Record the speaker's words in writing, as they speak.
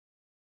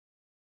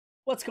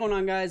What's going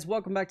on, guys?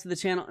 Welcome back to the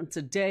channel, and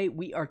today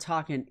we are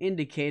talking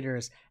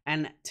indicators.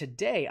 And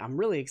today I'm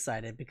really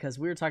excited because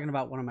we're talking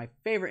about one of my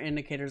favorite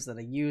indicators that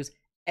I use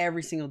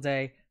every single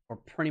day for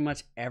pretty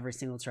much every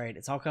single trade.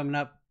 It's all coming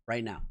up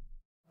right now.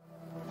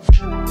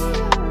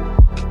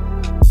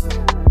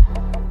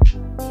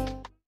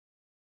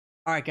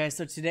 All right, guys,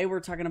 so today we're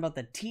talking about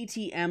the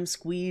TTM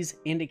Squeeze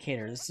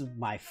Indicator. This is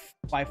by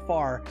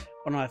far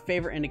one of my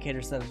favorite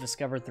indicators that I've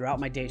discovered throughout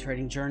my day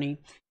trading journey.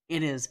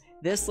 It is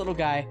this little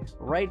guy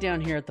right down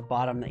here at the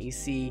bottom that you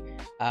see,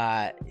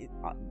 right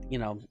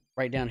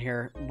down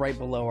here, right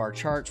below our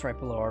charts, right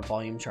below our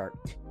volume chart.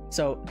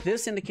 So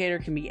this indicator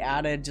can be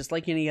added just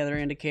like any other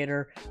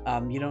indicator.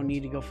 You don't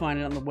need to go find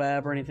it on the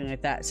web or anything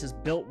like that. It's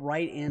just built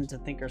right into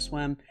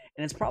ThinkorSwim, and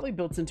it's probably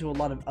built into a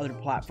lot of other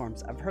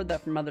platforms. I've heard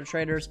that from other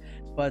traders,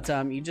 but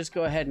you just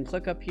go ahead and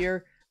click up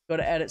here, go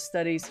to Edit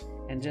Studies,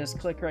 and just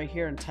click right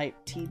here and type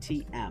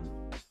TTM.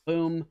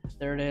 Boom,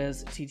 there it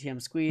is,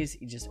 TTM Squeeze.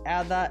 You just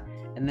add that,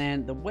 and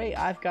then the way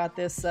I've got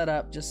this set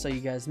up, just so you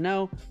guys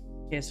know,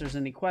 in case there's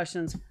any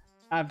questions,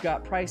 I've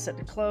got price set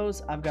to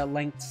close, I've got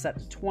length set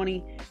to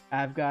 20,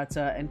 I've got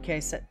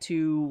NK set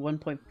to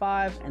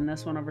 1.5, and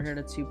this one over here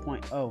to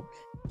 2.0.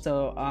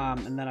 So,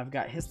 and then I've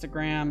got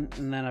histogram,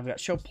 and then I've got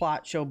show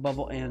plot, show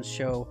bubble, and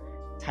show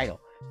title.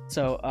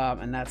 So,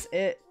 and that's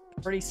it.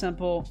 Pretty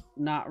simple,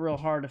 not real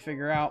hard to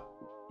figure out.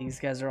 These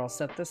guys are all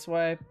set this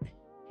way,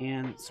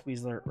 and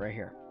squeeze alert right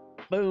here.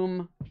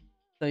 Boom.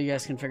 So you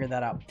guys can figure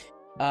that out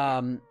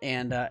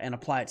and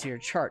apply it to your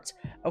charts.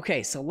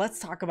 Okay, so let's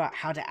talk about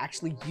how to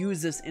actually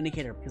use this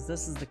indicator, because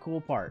this is the cool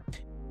part.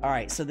 All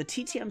right, so the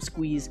TTM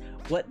Squeeze,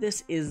 what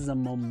this is a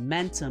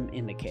momentum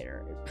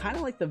indicator. It's kind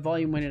of like the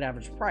volume weighted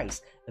average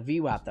price, the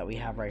VWAP that we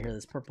have right here,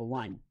 this purple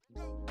line.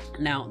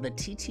 Now, the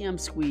TTM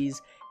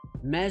Squeeze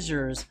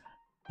measures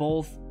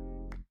both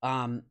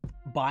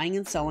buying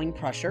and selling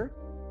pressure,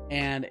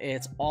 and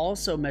it's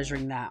also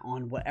measuring that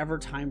on whatever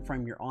time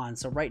frame you're on.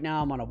 So right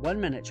now I'm on a 1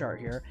 minute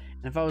chart here,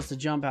 and if I was to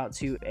jump out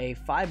to a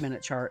 5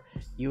 minute chart,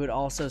 you would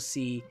also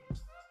see,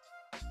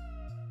 if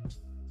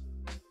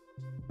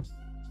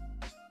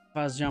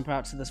I was to jump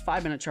out to this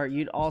 5 minute chart,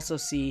 you'd also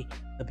see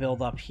the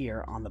build up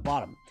here on the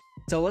bottom.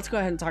 So let's go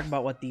ahead and talk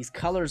about what these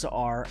colors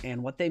are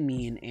and what they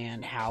mean,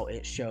 and how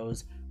it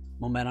shows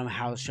momentum,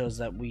 how it shows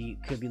that we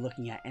could be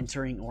looking at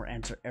entering or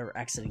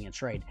exiting a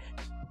trade.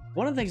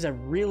 One of the things I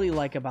really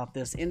like about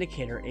this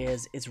indicator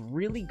is it's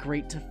really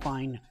great to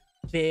find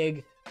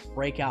big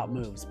breakout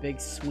moves, big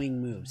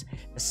swing moves,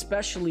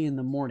 especially in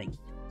the morning.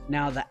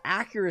 Now, the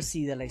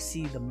accuracy that I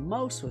see the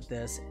most with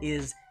this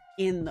is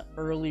in the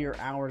earlier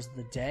hours of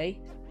the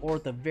day, or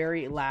the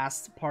very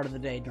last part of the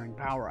day during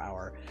power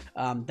hour.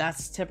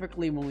 That's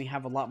typically when we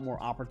have a lot more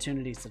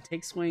opportunities to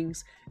take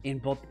swings in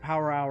both the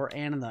power hour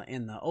and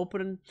in the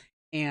open.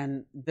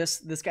 And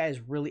this guy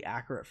is really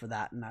accurate for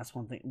that, and that's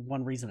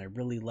one reason I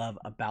really love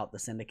about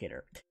this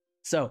indicator.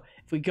 So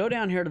if we go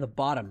down here to the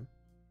bottom,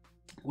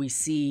 we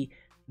see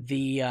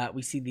these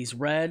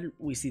red,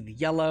 we see the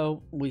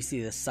yellow, we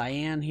see the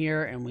cyan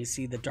here, and we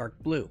see the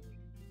dark blue.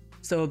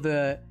 So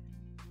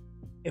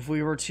if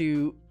we were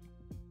to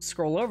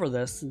scroll over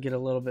this and get a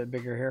little bit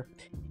bigger here,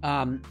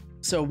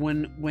 so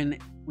when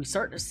we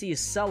start to see a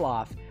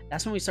sell-off,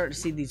 that's when we start to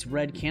see these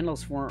red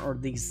candles form, or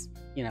these,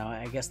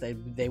 I guess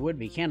they would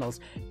be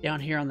candles down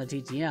here on the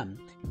TTM.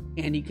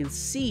 And you can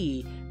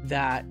see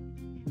that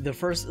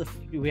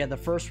we had the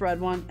first red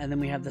one, and then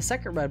we have the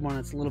second red one.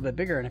 It's a little bit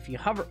bigger, and if you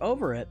hover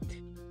over it,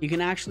 you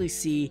can actually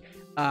see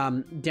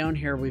down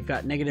here we've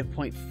got negative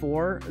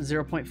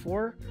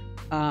 0.4,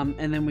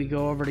 and then we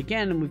go over it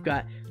again, and we've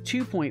got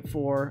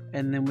 2.4,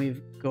 and then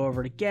we go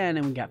over it again,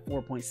 and we got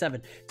 4.7.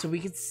 So we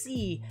can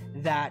see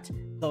that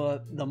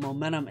the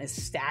momentum is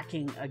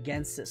stacking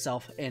against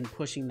itself and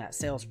pushing that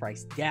sales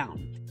price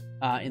down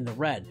in the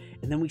red.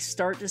 And then we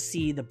start to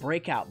see the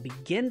breakout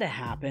begin to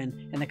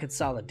happen and the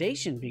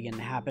consolidation begin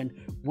to happen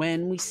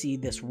when we see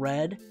this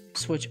red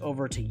switch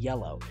over to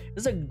yellow.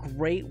 This is a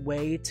great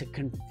way to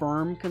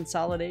confirm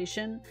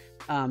consolidation,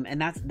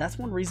 and that's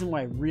one reason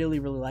why I really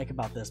like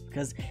about this,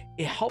 because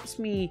it helps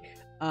me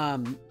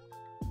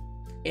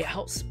it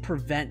helps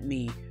prevent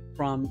me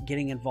from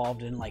getting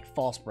involved in like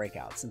false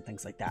breakouts and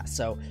things like that.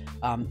 So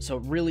so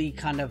really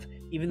kind of,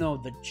 even though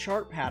the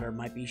chart pattern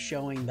might be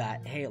showing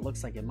that, hey, it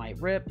looks like it might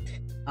rip,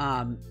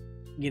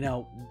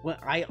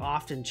 I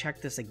often check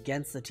this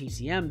against the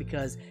TTM,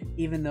 because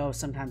even though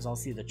sometimes I'll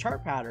see the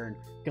chart pattern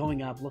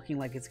going up looking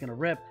like it's going to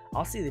rip,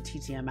 I'll see the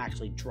TTM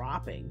actually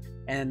dropping,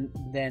 and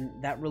then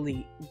that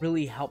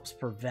really helps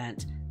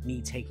prevent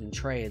me taking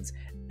trades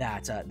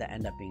that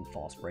end up being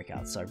false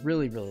breakouts. So I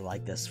really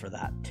like this for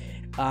that.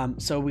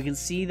 So we can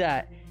see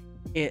that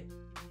it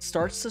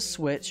starts to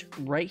switch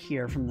right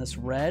here from this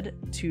red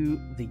to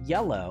the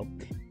yellow,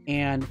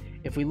 and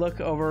if we look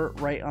over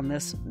right on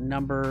this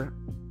number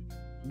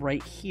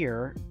right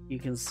here, you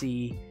can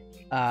see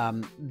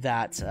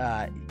that's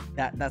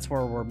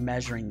where we're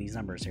measuring these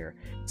numbers here.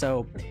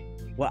 So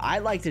what I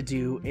like to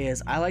do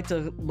is I like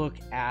to look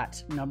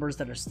at numbers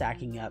that are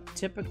stacking up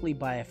typically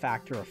by a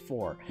factor of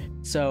 4.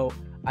 So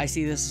I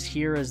see this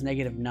here as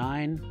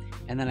 -9,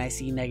 and then I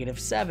see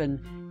 -7.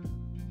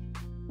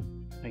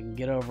 I can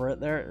get over it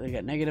there. We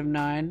got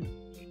 -9,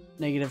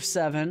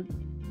 -7,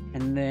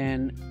 and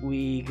then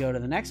we go to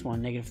the next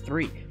one,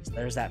 -3. So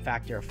there's that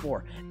factor of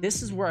 4.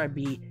 This is where I'd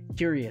be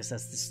curious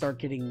as to start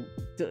getting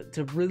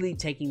to really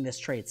taking this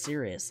trade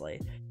seriously,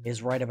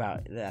 is right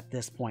about at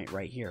this point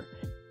right here.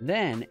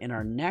 Then in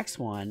our next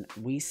one,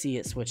 we see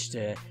it switch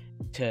to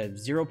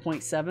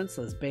 0.7.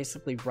 So it's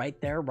basically right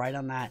there, right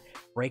on that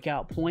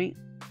breakout point.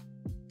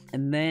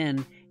 And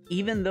then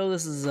even though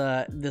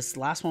this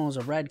last one was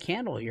a red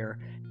candle here,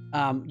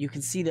 you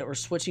can see that we're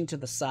switching to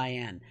the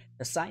cyan.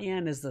 The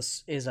cyan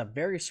is a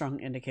very strong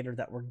indicator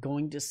that we're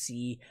going to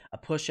see a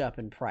push up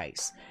in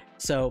price.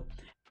 So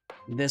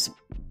this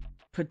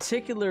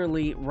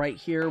particularly right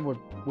here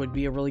would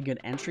be a really good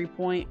entry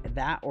point,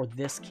 that or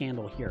this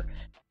candle here.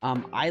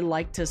 I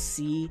like to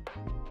see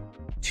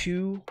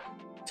 2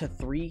 to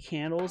 3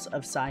 candles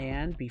of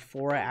cyan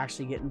before I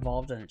actually get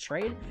involved in a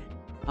trade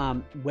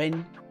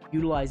when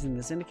utilizing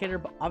this indicator.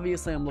 But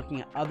obviously I'm looking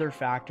at other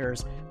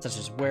factors such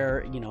as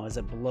where, is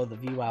it below the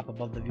VWAP,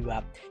 above the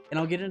VWAP, and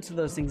I'll get into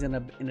those things in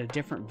a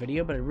different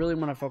video, but I really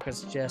want to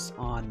focus just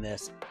on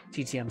this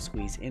TTM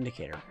squeeze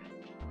indicator.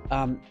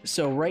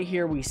 So right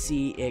here we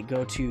see it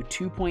go to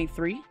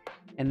 2.3,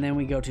 and then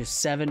we go to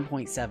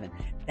 7.7.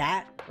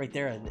 That right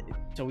there,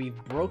 so we've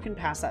broken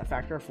past that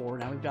factor of 4.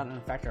 Now we've gotten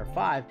a factor of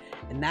 5,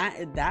 and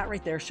that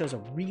right there shows a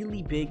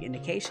really big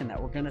indication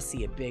that we're going to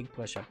see a big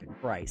push up in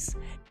price.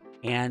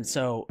 And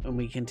so when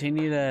we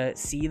continue to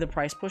see the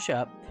price push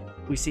up,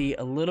 we see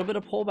a little bit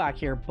of pullback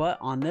here, but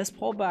on this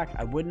pullback,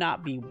 I would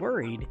not be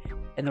worried.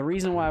 And the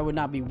reason why I would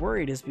not be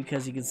worried is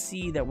because you can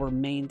see that we're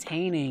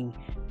maintaining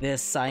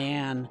this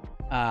cyan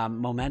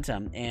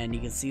momentum, and you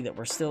can see that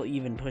we're still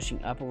even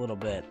pushing up a little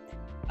bit.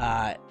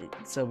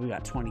 So we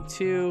got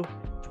 22,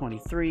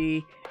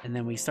 23, and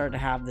then we start to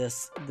have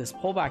this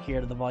pullback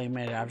here to the volume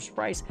weighted average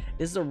price.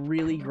 This is a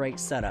really great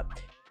setup.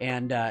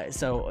 And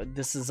so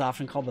this is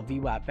often called the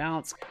VWAP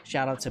bounce.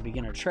 Shout out to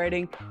beginner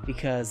trading,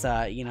 because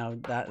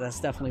that's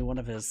definitely one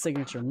of his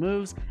signature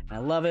moves, and I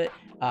love it.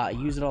 I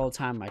use it all the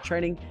time in my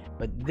trading.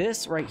 But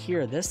this right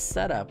here, this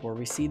setup where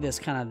we see this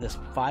kind of this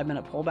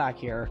 5-minute pullback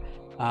here,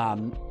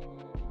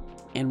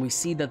 and we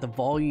see that the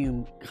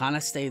volume kind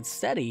of stayed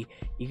steady,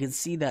 you can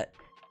see that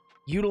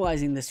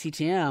utilizing this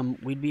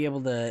TTM, we'd be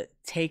able to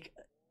take,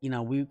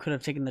 we could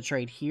have taken the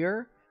trade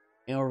here,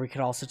 or we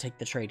could also take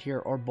the trade here,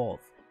 or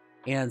both.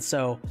 And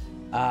so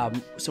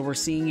we're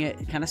seeing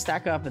it kind of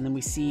stack up, and then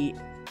we see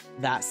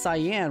that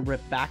cyan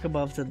rip back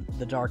above to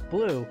the dark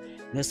blue.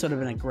 And this would have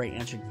been a great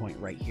entry point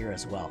right here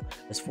as well.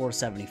 It's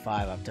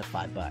 $4.75 up to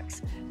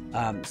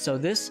 $5. So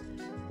this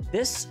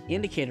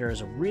indicator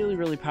is a really,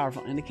 really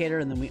powerful indicator.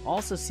 And then we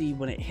also see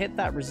when it hit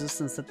that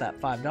resistance at that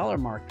 $5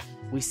 mark,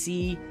 we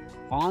see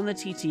on the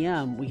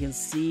TTM, we can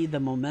see the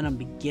momentum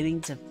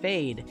beginning to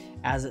fade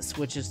as it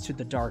switches to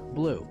the dark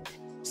blue.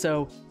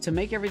 So to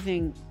make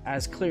everything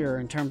as clear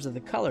in terms of the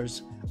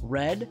colors,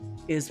 red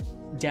is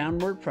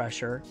downward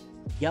pressure,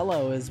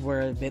 yellow is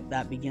where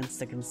that begins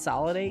to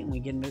consolidate and we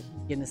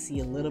begin to see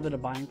a little bit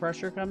of buying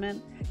pressure come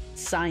in.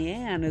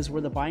 Cyan is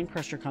where the buying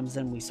pressure comes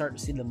in. We start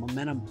to see the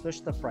momentum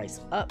push the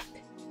price up.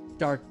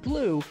 Dark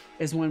blue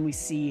is when we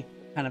see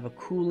kind of a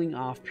cooling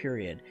off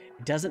period.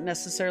 It doesn't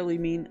necessarily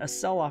mean a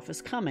sell-off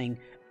is coming,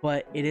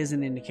 but it is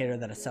an indicator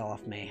that a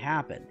sell-off may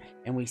happen.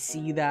 And we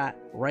see that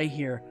right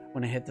here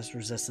when it hit this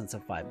resistance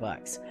of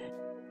 $5.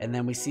 And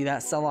then we see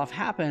that sell-off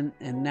happen,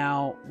 and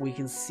now we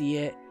can see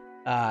it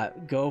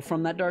go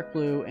from that dark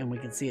blue, and we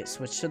can see it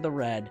switch to the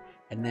red,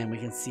 and then we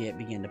can see it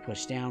begin to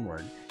push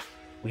downward.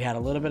 We had a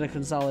little bit of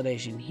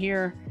consolidation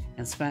here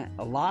and spent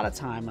a lot of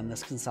time on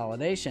this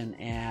consolidation,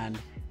 and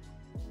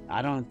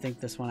I don't think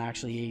this one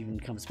actually even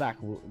comes back.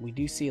 We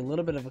do see a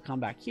little bit of a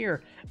comeback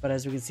here, but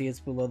as we can see,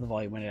 it's below the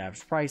volume weighted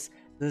average price.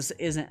 This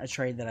isn't a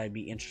trade that I'd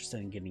be interested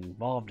in getting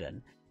involved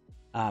in,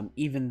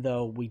 even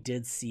though we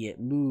did see it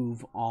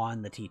move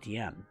on the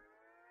TTM.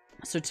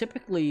 So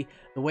typically,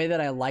 the way that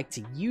I like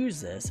to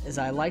use this is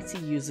I like to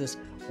use this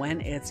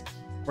when it's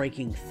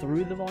breaking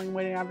through the volume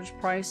weighted average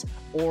price,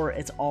 or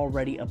it's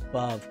already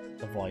above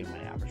the volume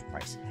weighted average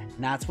price.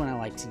 And that's when I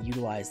like to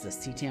utilize this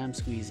TTM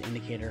squeeze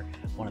indicator,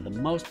 one of the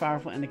most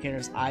powerful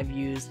indicators I've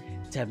used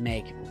to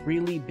make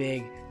really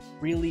big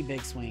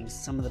swings.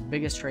 Some of the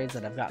biggest trades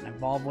that I've gotten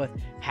involved with,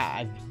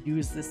 I've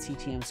used this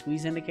TTM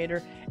squeeze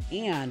indicator.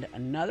 And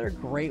another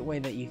great way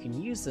that you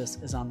can use this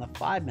is on the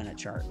 5-minute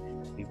chart.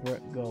 We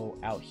go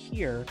out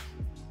here.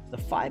 The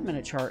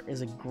 5-minute chart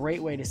is a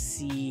great way to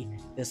see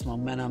this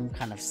momentum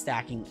kind of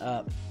stacking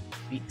up,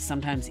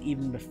 sometimes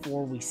even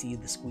before we see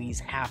the squeeze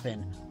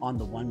happen on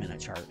the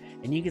 1-minute chart.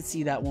 And you can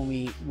see that when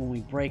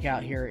we break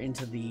out here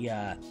into the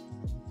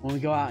when we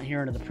go out here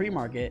into the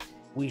pre-market,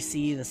 we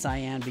see the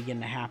cyan begin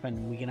to happen,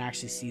 and we can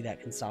actually see that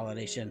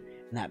consolidation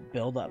and that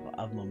buildup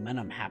of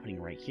momentum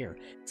happening right here.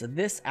 So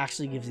this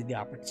actually gives you the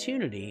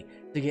opportunity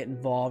to get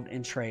involved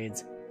in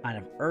trades kind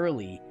of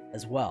early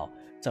as well.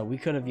 So we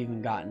could have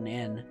even gotten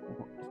in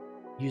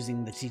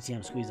using the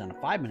TTM squeeze on a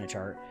 5-minute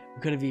chart,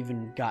 we could have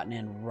even gotten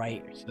in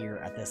right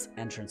here at this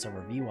entrance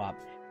over VWAP,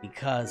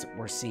 because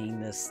we're seeing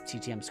this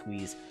TTM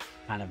squeeze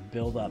kind of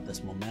build up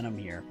this momentum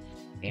here.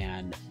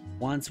 And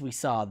once we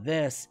saw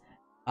this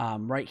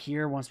right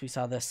here, once we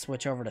saw this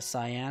switch over to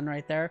cyan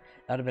right there,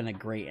 that would have been a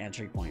great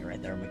entry point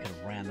right there, and we could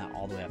have ran that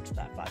all the way up to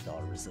that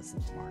 $5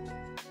 resistance mark.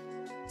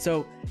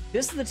 So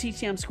this is the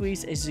TTM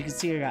squeeze. As you can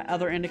see, I got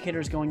other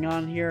indicators going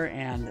on here,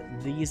 and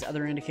these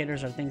other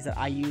indicators are things that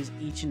I use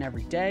each and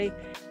every day.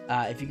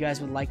 If you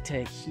guys would like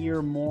to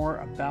hear more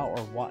about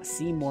or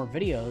see more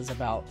videos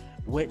about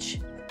which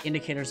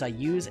indicators I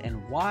use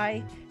and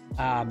why,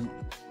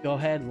 go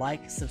ahead,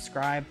 like,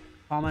 subscribe,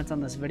 comment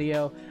on this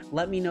video.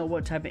 Let me know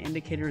what type of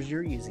indicators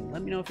you're using.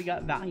 Let me know if you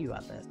got value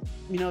out of this.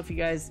 Let me know if you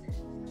guys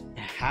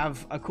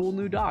have a cool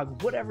new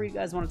dog. Whatever you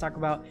guys want to talk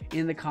about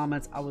in the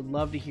comments, I would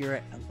love to hear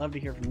it. I'd love to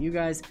hear from you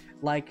guys.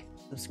 Like,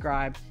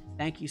 subscribe.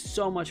 Thank you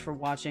so much for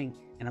watching,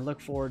 and I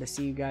look forward to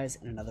seeing you guys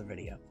in another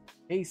video.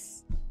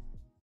 Peace.